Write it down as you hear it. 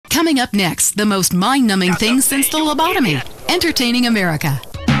Coming up next, the most mind-numbing thing since the lobotomy. Entertaining America.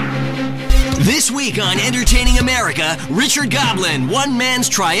 This week on Entertaining America, Richard Goblin, one man's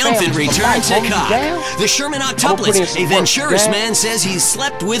triumphant return to cock. The Sherman Octuplets, a Venturis man says he's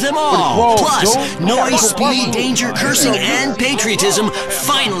slept with them all. Plus, noise, speed, danger, cursing, and patriotism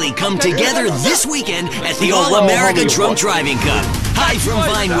finally come together this weekend at the All-America Drunk Driving Cup. Hi from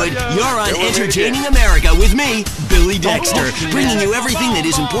Vinewood, you're on Entertaining America with me, Billy Dexter, bringing you everything that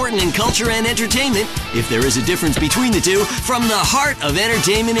is important in culture and entertainment, if there is a difference between the two, from the heart of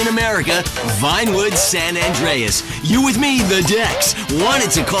entertainment in America, Vinewood, San Andreas. You with me, the Dex.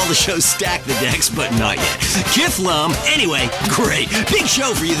 Wanted to call the show Stack the Dex, but not yet. Kiflum. Anyway, great. Big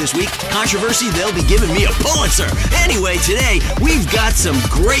show for you this week. Controversy, they'll be giving me a Pulitzer. Anyway, today, we've got some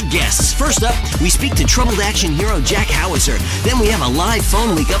great guests. First up, we speak to troubled action hero Jack Howitzer. Then we have a live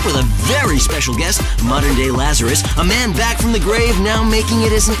phone link up with a very special guest, modern-day Lazarus, a man back from the grave, now making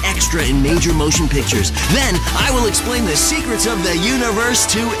it as an extra in major motion pictures. Then, I will explain the secrets of the universe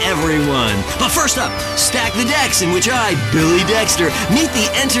to everyone. But first up, Stack the Dex, in which I, Billy Dexter, meet the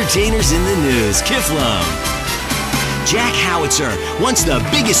entertainers in the news. Kiflum. Jack Howitzer, once the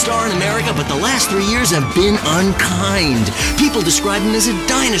biggest star in America, but the last 3 years have been unkind. People describe him as a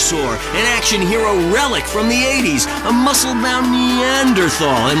dinosaur, an action hero relic from the 80s, a muscle-bound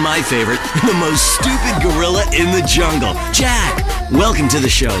Neanderthal, and my favorite, the most stupid gorilla in the jungle. Jack, welcome to the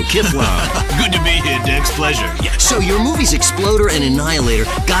show, Kiflum. Good to be here, Dex. Pleasure. So your movies Exploder and Annihilator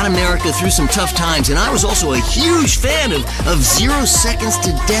got America through some tough times, and I was also a huge fan of 0 Seconds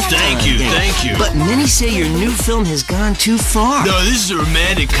to Death. Thank you. But many say your new film has gone too far. No, this is a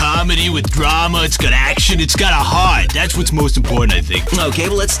romantic comedy with drama. It's got action. It's got a heart. That's what's most important, I think. Okay,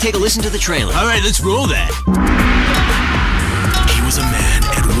 well, let's take a listen to the trailer. All right, let's roll that. He was a man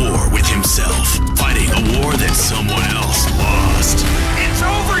at war with himself, fighting a war that someone else lost. It's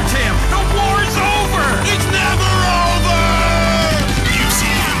over, Tim! The war's over! It's never over! You've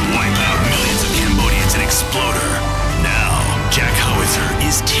seen him wipe out millions of Cambodians in Exploder. Now, Jack Howitzer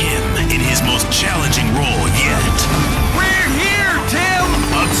is Tim in his most challenging role yet. We're here, Tim!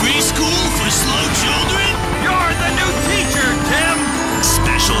 A preschool for slow children? You're the new teacher, Tim!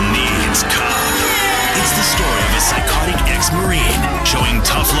 Special Needs Cop. It's the story of a psychotic ex-Marine showing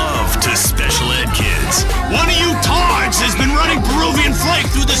tough love to special ed kids. One of you tards has been running Peruvian flake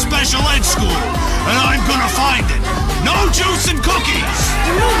through the special ed school, and I'm gonna find it. No juice and cookies!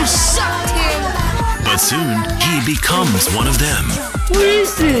 You suck, Tim! But soon, he becomes one of them. What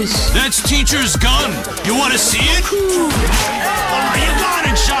is this? That's teacher's gun. You want to see it? Oh, you gone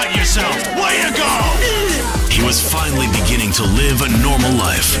and shot yourself. Way to go! He was finally beginning to live a normal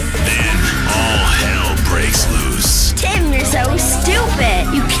life. Then, all hell breaks loose. Tim, you're so stupid.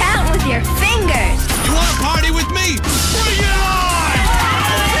 You count with your fingers. You want to party with me? Bring it on!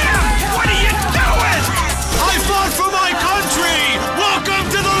 Tim, what are you doing? I fought for my country! Welcome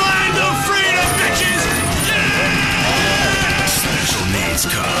to the land of freedom, bitches! Yeah! Special Needs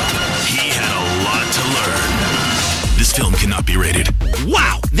Cop. He had a lot to learn. This film cannot be rated.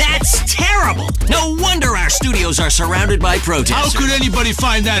 Wow, that's terrible! No wonder our studios are surrounded by protesters. How could anybody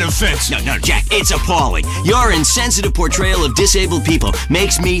find that offensive? No, Jack, it's appalling. Your insensitive portrayal of disabled people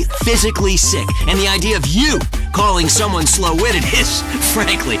makes me physically sick, and the idea of you calling someone slow-witted is,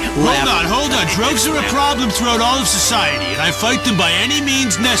 frankly, laughable. Hold on. Drugs are a problem throughout all of society, and I fight them by any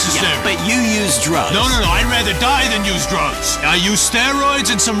means necessary. Yeah, but you use drugs. No, I'd rather die than use drugs. I use steroids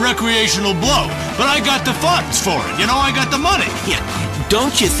and some recreational blow, but I got the funds for it. You know, I got the money. Yeah.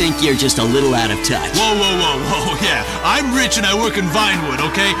 Don't you think you're just a little out of touch? Whoa, yeah. I'm rich and I work in Vinewood,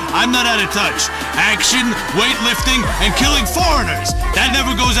 okay? I'm not out of touch. Action, weightlifting, and killing foreigners. That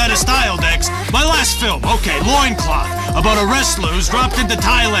never goes out of style, Dex. My last film, okay, Loincloth, about a wrestler who's dropped into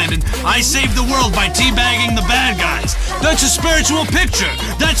Thailand and I saved the world by teabagging the bad guys. That's a spiritual picture.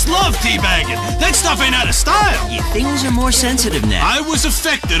 That's love teabagging. That stuff ain't out of style. Yeah, things are more sensitive now. I was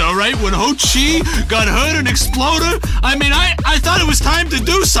affected, all right, when Ho Chi got hurt in Exploder. I mean, I thought it was time to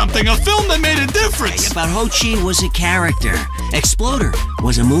do something, a film that made a difference. But Ho Chi was a character. Exploder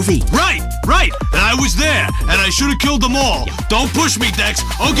was a movie. Right. And I was there, and I should have killed them all. Yeah. Don't push me, Dex.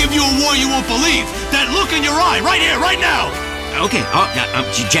 I'll give you a war you won't believe. That look in your eye, right here, right now. Okay,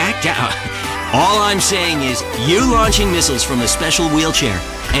 Jack, all I'm saying is you launching missiles from a special wheelchair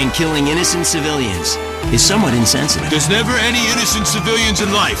and killing innocent civilians is somewhat insensitive. There's never any innocent civilians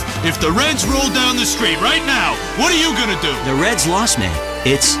in life. If the Reds roll down the street right now, what are you gonna do? The Reds lost, man.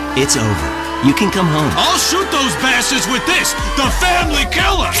 It's over. You can come home. I'll shoot those bastards with this, the family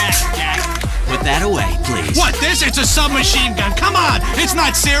killer! Jack, put that away, please. What, this? It's a submachine gun. Come on, it's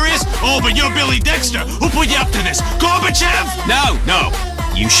not serious. Oh, but you're Billy Dexter. Who put you up to this? Gorbachev? No.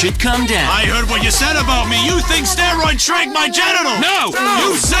 You should come down. I heard what you said about me. You think steroids shrank my genitals? No!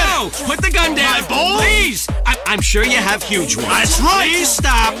 You said it! Put the gun down. My balls? Please! I'm sure you have huge ones. That's right! Please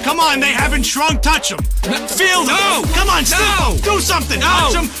stop! Come on, they haven't shrunk. Touch them. Feel them. No! Come on, stop! Do something! No.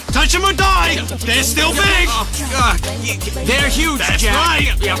 Touch them! Touch them or die! They're still big! They're huge, That's Jack.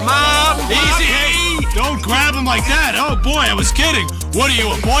 right! Yeah, Mom! Easy, hey! Don't grab them like that! Oh boy, I was kidding! What are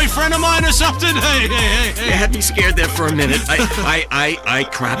you, a boyfriend of mine or something? Hey! You had me scared there for a minute. I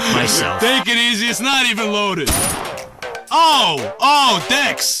crapped myself. Take it easy, it's not even loaded. Oh,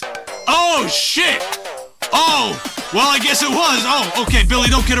 Dex. Oh, shit. Oh, well, I guess it was. Oh, okay, Billy,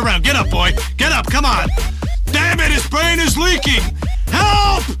 don't kid around. Get up, boy. Get up, come on. Damn it, his brain is leaking.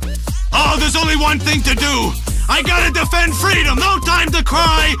 Help! Oh, there's only one thing to do. I gotta defend freedom. No time to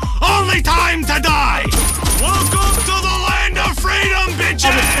cry, only time to die. Welcome to the land of freedom,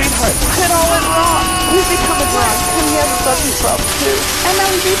 bitches! It all went wrong. He's become a drunk, and he has substance problems too. And now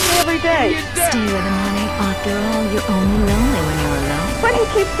he beats me every day. Stay with him, honey. After all, you're only lonely when you're alone. But he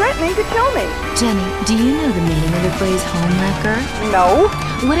keeps threatening to kill me. Jenny, do you know the meaning of the phrase homewrecker? No.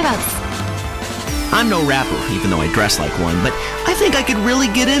 What about... I'm no rapper, even though I dress like one, but I think I could really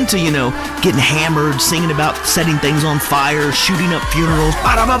get into, getting hammered, singing about setting things on fire, shooting up funerals,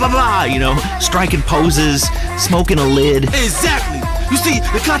 striking poses, smoking a lid. Exactly. You see,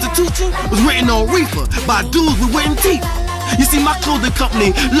 the Constitution was written on reefer by dudes with wooden teeth. You see, my clothing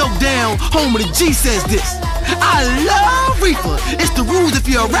company, Low Down, home of the G, says this. I love reefer. It's the rules if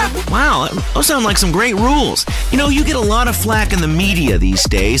you're a rapper. Wow, those sound like some great rules. You get a lot of flack in the media these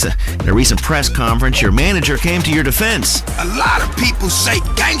days. At a recent press conference, your manager came to your defense. A lot of people say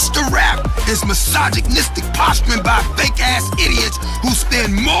gangster rap is misogynistic posturing by fake-ass idiots who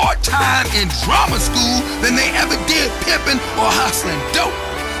spend more time in drama school than they ever did pimping or hustling dope.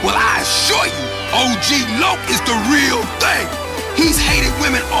 Well, I assure you, OG Loke is the real thing. He's hated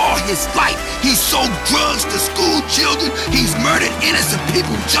women all his life. He's sold drugs to school children. He's murdered innocent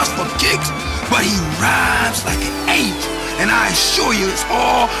people just for kicks. But he rhymes like an angel. And I assure you it's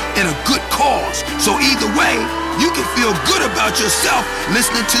all in a good cause. So either way, you can feel good about yourself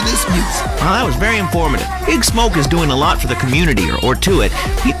listening to this music. Well, that was very informative. Big Smoke is doing a lot for the community, or to it.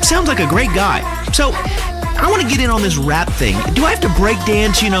 He sounds like a great guy. So, I want to get in on this rap thing. Do I have to break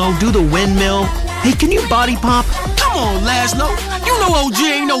dance, do the windmill? Hey, can you body pop? Come on, Laszlo. You know OG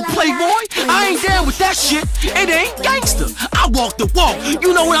ain't no playboy. I ain't down with that shit. It ain't gangster. I walk the walk.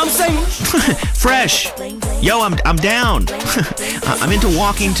 You know what I'm saying? Fresh. Yo, I'm down. I'm into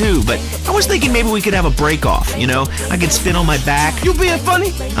walking too, but I was thinking maybe we could have a break off, I could spin on my back. You being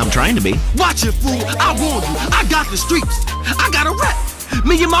funny? I'm trying to be. Watch it, fool. I warned you. I got the streets. I got a rap.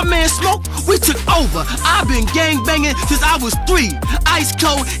 Me and my man Smoke, we took over. I've been gangbanging since I was 3. Ice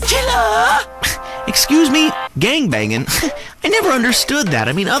cold killer. Excuse me? Gangbanging? I never understood that.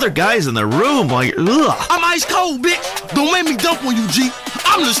 I mean, other guys in the room while you're... Ugh. I'm ice cold, bitch. Don't make me dump on you, G.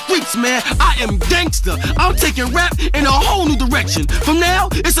 I'm the streets, man. I am gangster. I'm taking rap in a whole new direction. From now,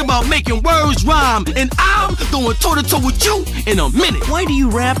 it's about making words rhyme. And I'm going toe-to-toe with you in a minute. Why do you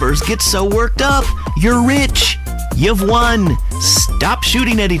rappers get so worked up? You're rich. You've won. Stop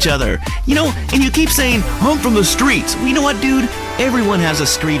shooting at each other. And you keep saying, I'm from the streets. Well, you know what, dude? Everyone has a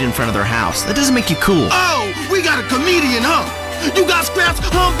street in front of their house. That doesn't make you cool. Oh, we got a comedian, huh? You got scraps,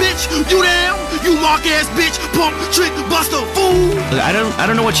 huh, bitch? You down? You mark-ass bitch, punk, trick, buster, fool. I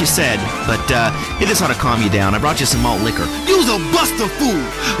don't know what you said, but it just ought to calm you down. I brought you some malt liquor. You's a buster fool.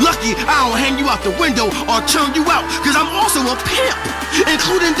 Lucky I don't hang you out the window or turn you out, cause I'm also a pimp.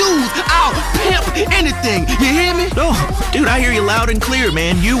 Including dudes, I'll pimp anything. You hear me? Oh, dude, I hear you loud and clear,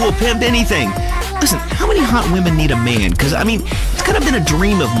 man. You will pimp anything. Listen, how many hot women need a man? Cause it's kind of been a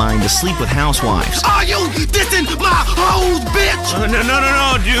dream of mine to sleep with housewives. Are you dissing my hoes, bitch?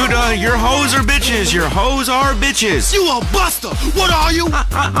 No, dude. Your hoes are bitches. Your hoes are bitches. You a buster. What are you?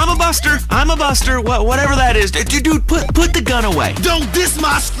 I'm a buster. I'm a buster. Whatever that is. Dude, put the gun away. Don't diss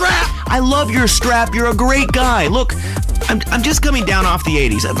my strap. I love your strap. You're a great guy. Look, I'm just coming down off the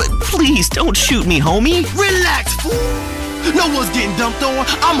 80s. But please, don't shoot me, homie. Relax, fool. No one's getting dumped on.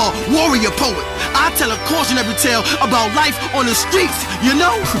 I'm a warrior poet. I tell a cautionary tale about life on the streets,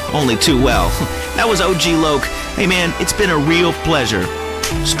 Only too well. That was OG Loke. Hey man, it's been a real pleasure.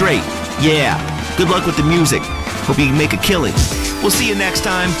 Straight, yeah. Good luck with the music. Hope you can make a killing. We'll see you next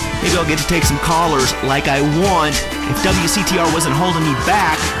time. Maybe I'll get to take some callers like I want. If WCTR wasn't holding me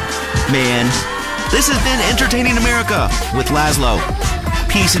back, man. This has been Entertaining America with Laszlo.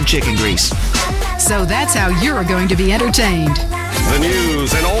 Peace and chicken grease. So that's how you're going to be entertained. The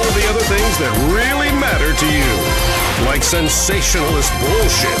news and all the other things that really matter to you. Like sensationalist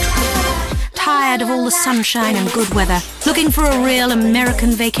bullshit. Tired of all the sunshine and good weather? Looking for a real American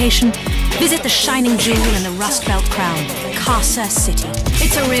vacation? Visit the shining jewel in the Rust Belt crown, Casa City.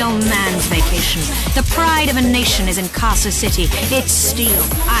 It's a real man's vacation. The pride of a nation is in Casa City. It's steel,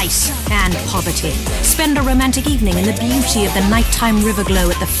 ice, and poverty. Spend a romantic evening in the beauty of the nighttime river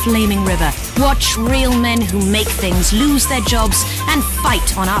glow at the flaming river. Watch real men who make things lose their jobs and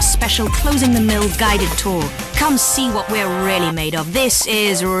fight on our special Closing the Mill guided tour. Come see what we're really made of. This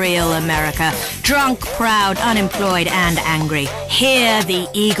is real America. Drunk, proud, unemployed, and angry. Hear the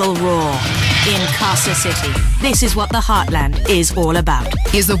eagle roar. In Casa City. This is what the Heartland is all about.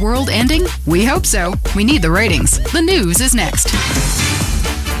 Is the world ending? We hope so. We need the ratings. The news is next.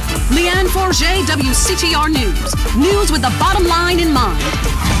 Leanne Forget, WCTR News. News with the bottom line in mind.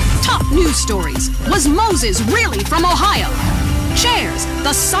 Top news stories. Was Moses really from Ohio? Shares,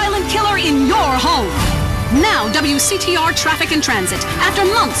 the silent killer in your home. Now WCTR Traffic and Transit. After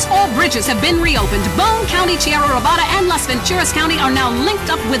months, all bridges have been reopened. Bone County, Tierra Robada, and Las Venturas County are now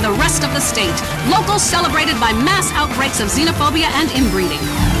linked up with the rest of the state. Locals celebrated by mass outbreaks of xenophobia and inbreeding.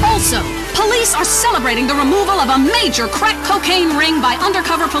 Also, police are celebrating the removal of a major crack cocaine ring by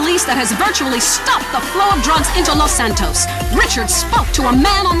undercover police that has virtually stopped the flow of drugs into Los Santos. Richard spoke to a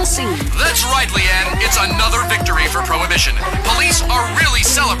man on the scene. That's right, Leanne. It's another victory for Prohibition. Police are really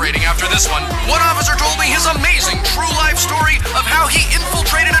celebrating after this one. One officer told me his amazing true life story of how he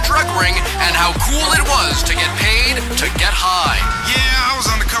infiltrated a drug ring and how cool it was to get paid to get high. Yeah, I was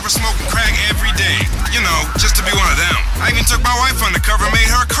undercover smoking crack every day. You know, just to be one of them. I even took my wife undercover and made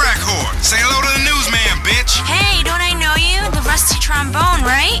her a crack whore. Say hello to the newsman, bitch. Hey, don't I know you? The rusty trombone,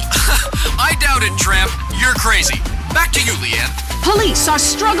 right? I doubt it, Tramp. You're crazy. Back to you, Leanne. Police are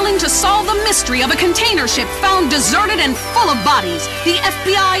struggling to solve the mystery of a container ship found deserted and full of bodies. The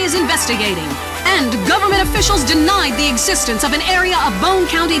FBI is investigating. And government officials denied the existence of an area of Bone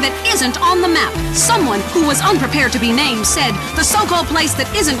County that isn't on the map. Someone who was unprepared to be named said the so-called place that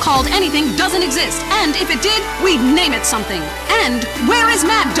isn't called anything doesn't exist. And if it did, we'd name it something. And where is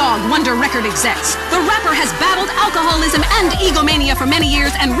Mad Dog, wonder record execs? The rapper has battled alcoholism and egomania for many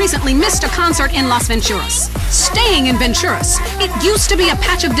years and recently missed a concert in Las Venturas. Staying in Venturas, it used to be a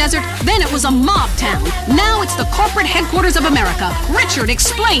patch of desert, then it was a mob town. Now it's the corporate headquarters of America. Richard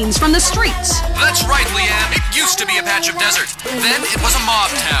explains from the streets. That's right, Leanne. It used to be a patch of desert. Then it was a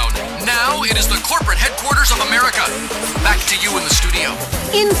mob town. Now it is the corporate headquarters of America. Back to you in the studio.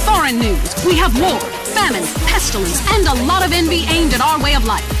 In foreign news, we have war, famine, pestilence, and a lot of envy aimed at our way of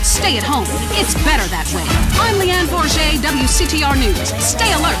life. Stay at home. It's better that way. I'm Leanne Forget, WCTR News.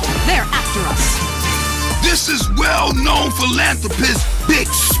 Stay alert. They're after us. This is well-known philanthropist Big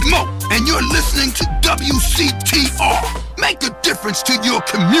Smoke, and you're listening to WCTR. Make a difference to your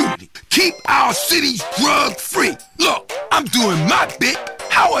community. Keep our cities drug-free. Look, I'm doing my bit.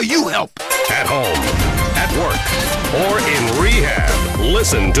 How are you helping? At home, at work, or in rehab,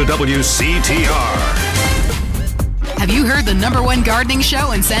 listen to WCTR. Have you heard the #1 gardening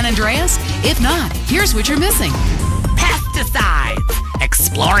show in San Andreas? If not, here's what you're missing. Pesticides.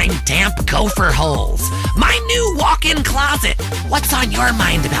 Exploring damp gopher holes. My new walk-in closet. What's on your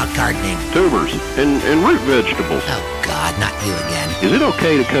mind about gardening? Tubers and root vegetables. Oh, God, not you again. Is it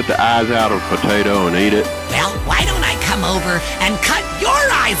okay to cut the eyes out of a potato and eat it? Well, why don't I come over and cut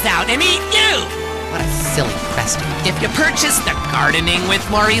your eyes out and eat you? What a silly question. If you purchase the Gardening with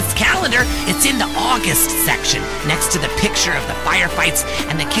Maurice calendar, it's in the August section, next to the picture of the firefights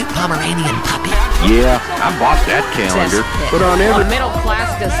and the cute Pomeranian puppy. Yeah, I bought that calendar. But on every... A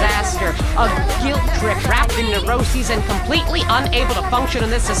middle-class disaster. A guilt trip wrapped in neuroses and completely unable to function in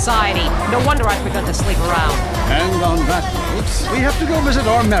this society. No wonder I've begun to sleep around. And on that note, we have to go visit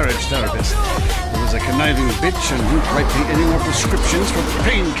our marriage therapist. Who is a conniving bitch and won't write me any more prescriptions for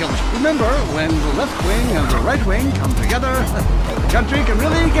painkillers. Remember, when the left wing and the right wing come together, the country can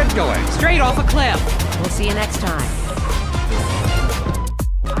really get going. Straight off a cliff. We'll see you next time.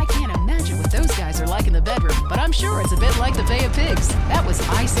 I can't imagine what those guys are like in the bedroom, but I'm sure it's a bit like the Bay of Pigs. That was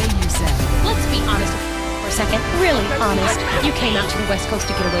I Say You Said. Let's be honest for a second. Really honest. You came out to the West Coast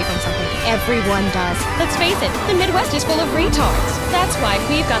to get away from something. Everyone does. Let's face it, the Midwest is full of retards. That's why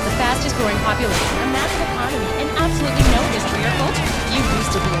we've got the fastest growing population, a massive economy, and absolutely no history or culture. You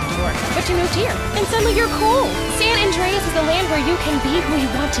used to be a dork, but you moved here, and suddenly you're cool. San Andreas is the land where you can be who you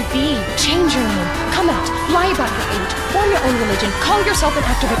want to be. Change your name, come out, lie about your age, form your own religion, call yourself an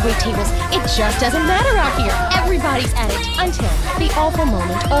actor at wait tables. It just doesn't matter out here. Everybody's at it until the awful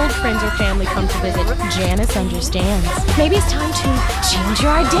moment old friends or family come to visit. Janice understands. Maybe it's time to change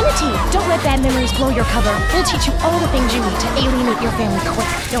your identity. Don't let bad memories blow your cover. We'll teach you all the things you need to alienate your family quick.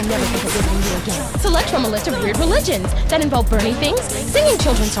 They'll never think of visiting you again. Select from a list of weird religions that involve burning things, singing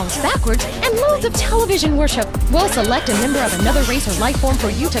children's songs backwards, and loads of television worship. We'll select a member of another race or life form for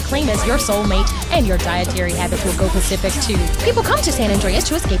you to claim as your soulmate, and your dietary habits will go Pacific too. People come to San Andreas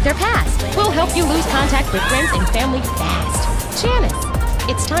to escape their past. We'll help you lose contact with friends and family fast. Janice,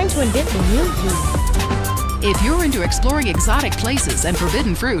 it's time to invent the new you. If you're into exploring exotic places and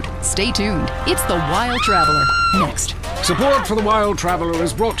forbidden fruit, stay tuned. It's The Wild Traveler. Next. Support for The Wild Traveler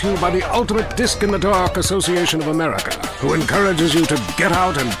is brought to you by the Ultimate Disc in the Dark Association of America, who encourages you to get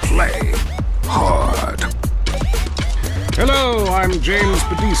out and play hard. Hello, I'm James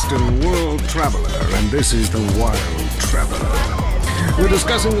Badiston, World Traveler, and this is The Wild Traveler. We're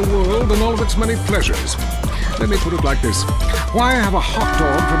discussing the world and all of its many pleasures. Let me put it like this. Why have a hot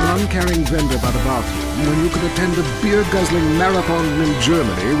dog from an uncaring vendor by the bathroom when you could attend a beer-guzzling marathon in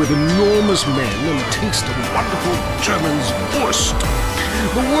Germany with enormous men and taste of wonderful German's wurst?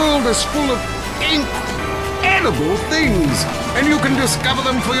 The world is full of incredible things, and you can discover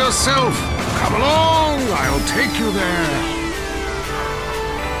them for yourself. Come along, I'll take you there.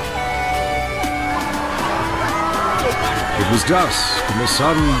 It was dusk, and the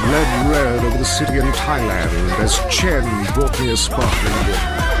sun bled red over the city in Thailand as Chen brought me a sparkling water.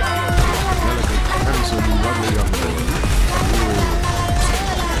 A delicate, handsome, lovely young boy.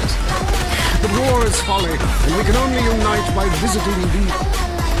 But war is folly, and we can only unite by visiting the...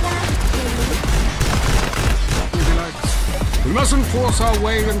 We mustn't force our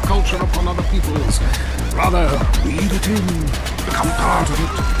way and culture upon other peoples. Rather, read it in, become part of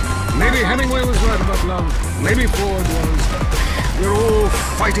it. Maybe Hemingway was right about love. Maybe Ford was. We're all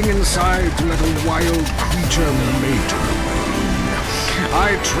fighting inside to let a wild creature mate.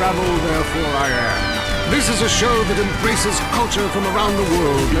 I travel, therefore I am. This is a show that embraces culture from around the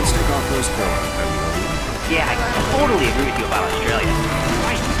world. Let's take our first call. Yeah, I totally agree with you about Australia.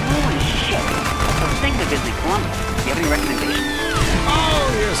 Right, holy shit. Those things are visiting Columbus. Do you have any recommendations? Oh,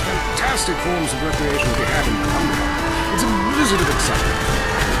 yes, fantastic forms of recreation to be had in Colombia. It's a blizzard of excitement.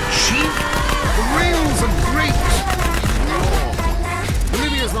 Cheap. The rails are great. Oh.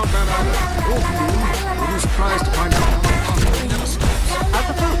 Bolivia's not bad either. You'll be surprised to find out how never stops. How's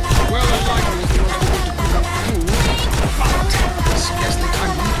the food? Well, I like always the most able to cook up food, but scarcely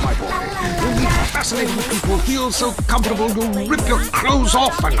time to eat, my boy. You'll meet fascinating people, feel so comfortable you'll rip your clothes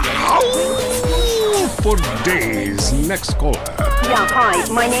off and howl for days. Next caller. Yeah, hi.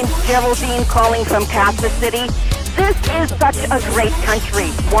 My name's Geraldine, calling from Kansas City. This is such a great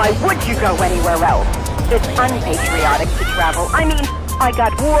country. Why would you go anywhere else? It's unpatriotic to travel. I mean, I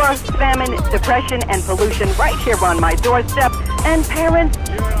got war, famine, depression, and pollution right here on my doorstep. And parents,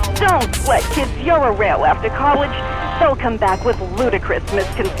 don't let kids Euro-rail after college. They'll come back with ludicrous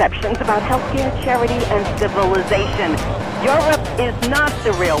misconceptions about healthcare, charity, and civilization. Europe is not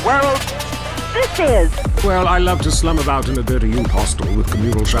the real world. This is. Well, I love to slum about in a dirty youth hostel with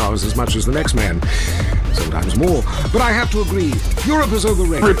communal showers as much as the next man. Sometimes more. But I have to agree, Europe is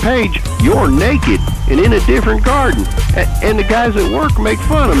overrated. Paige, you're naked and in a different garden. And the guys at work make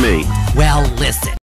fun of me. Well, listen.